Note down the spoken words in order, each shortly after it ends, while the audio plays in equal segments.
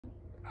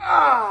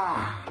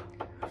Ah.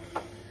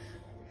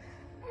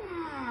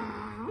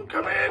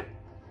 Come in.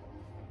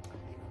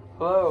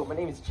 Hello, my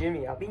name is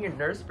Jimmy. I'll be your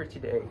nurse for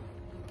today.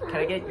 Can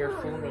I get your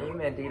full name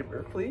and date of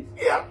birth, please?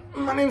 Yeah,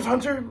 my name's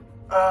Hunter.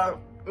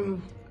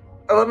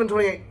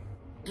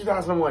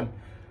 11/28/2001.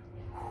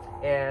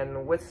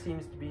 And what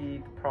seems to be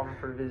the problem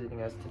for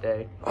visiting us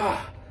today?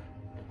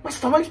 My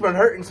stomach's been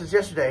hurting since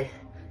yesterday.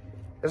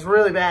 It's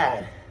really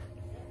bad.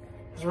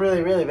 It's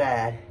really, really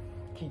bad.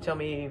 Can you tell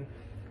me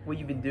what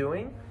you've been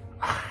doing?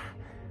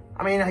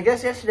 I mean, I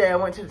guess yesterday I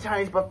went to the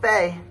Chinese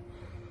buffet,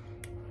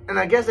 and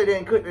I guess they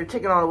didn't cook their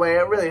chicken all the way.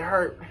 It really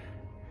hurt.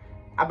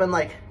 I've been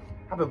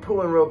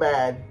pooing real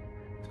bad.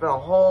 It's been a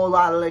whole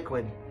lot of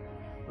liquid.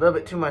 A little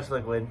bit too much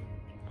liquid.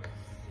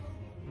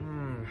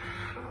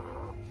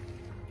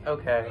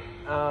 Okay.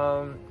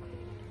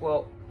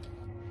 Well,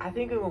 I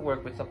think it will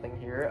work with something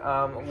here.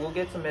 We'll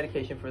get some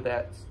medication for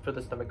that, for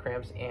the stomach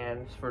cramps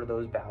and for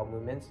those bowel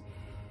movements.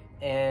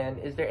 And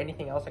is there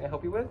anything else I can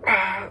help you with?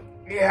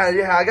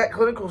 Yeah, I got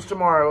clinicals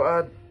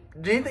tomorrow.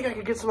 Do you think I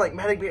could get some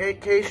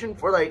medication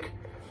for my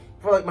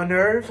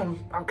nerves? I'm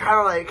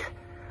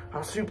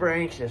super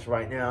anxious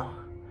right now.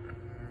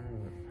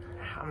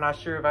 I'm not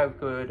sure if I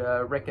could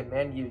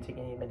recommend you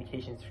taking any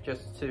medications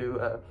just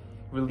to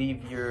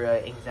relieve your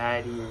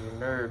anxiety or your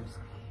nerves,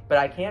 but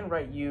I can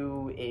write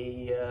you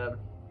a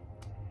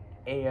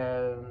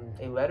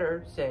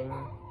letter saying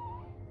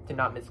to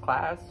not miss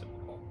class.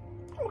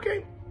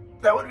 Okay,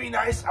 that would be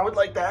nice. I would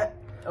like that.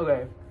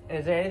 Okay. And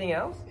is there anything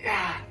else?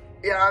 Yeah.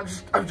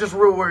 I'm just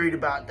real worried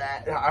about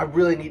that. I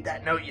really need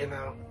that note, you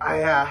know.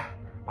 My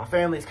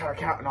family's kind of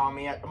counting on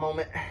me at the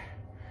moment.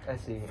 I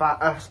see.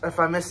 If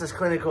I miss this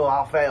clinical,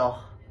 I'll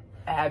fail.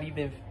 Have you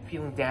been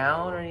feeling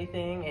down or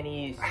anything?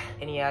 Any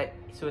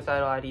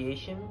suicidal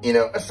ideation? You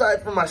know,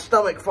 aside from my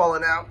stomach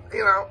falling out,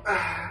 you know,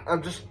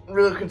 I'm just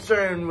really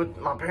concerned with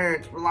my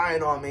parents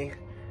relying on me.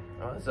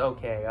 Oh, it's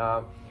okay.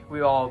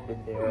 We've all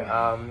been there.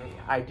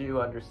 I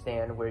do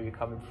understand where you're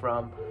coming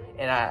from,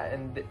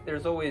 and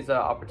there's always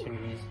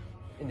opportunities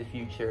in the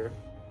future.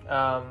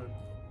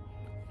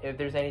 If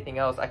there's anything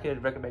else, I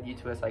could recommend you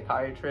to a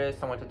psychiatrist,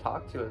 someone to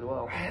talk to as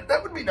well.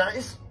 That would be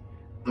nice.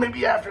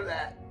 Maybe after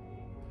that.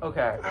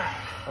 Okay.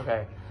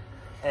 Okay.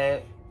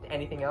 And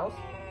anything else?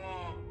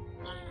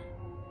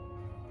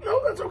 No,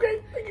 that's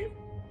okay. Thank you.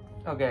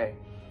 Okay.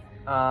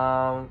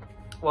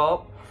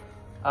 Well,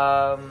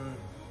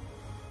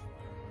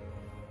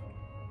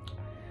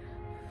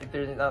 if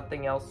there's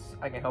nothing else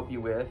I can help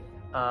you with,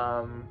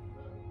 I'll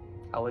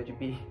let you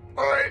be.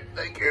 All right.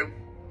 Thank you.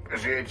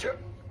 Appreciate you.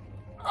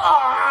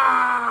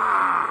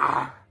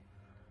 Ah!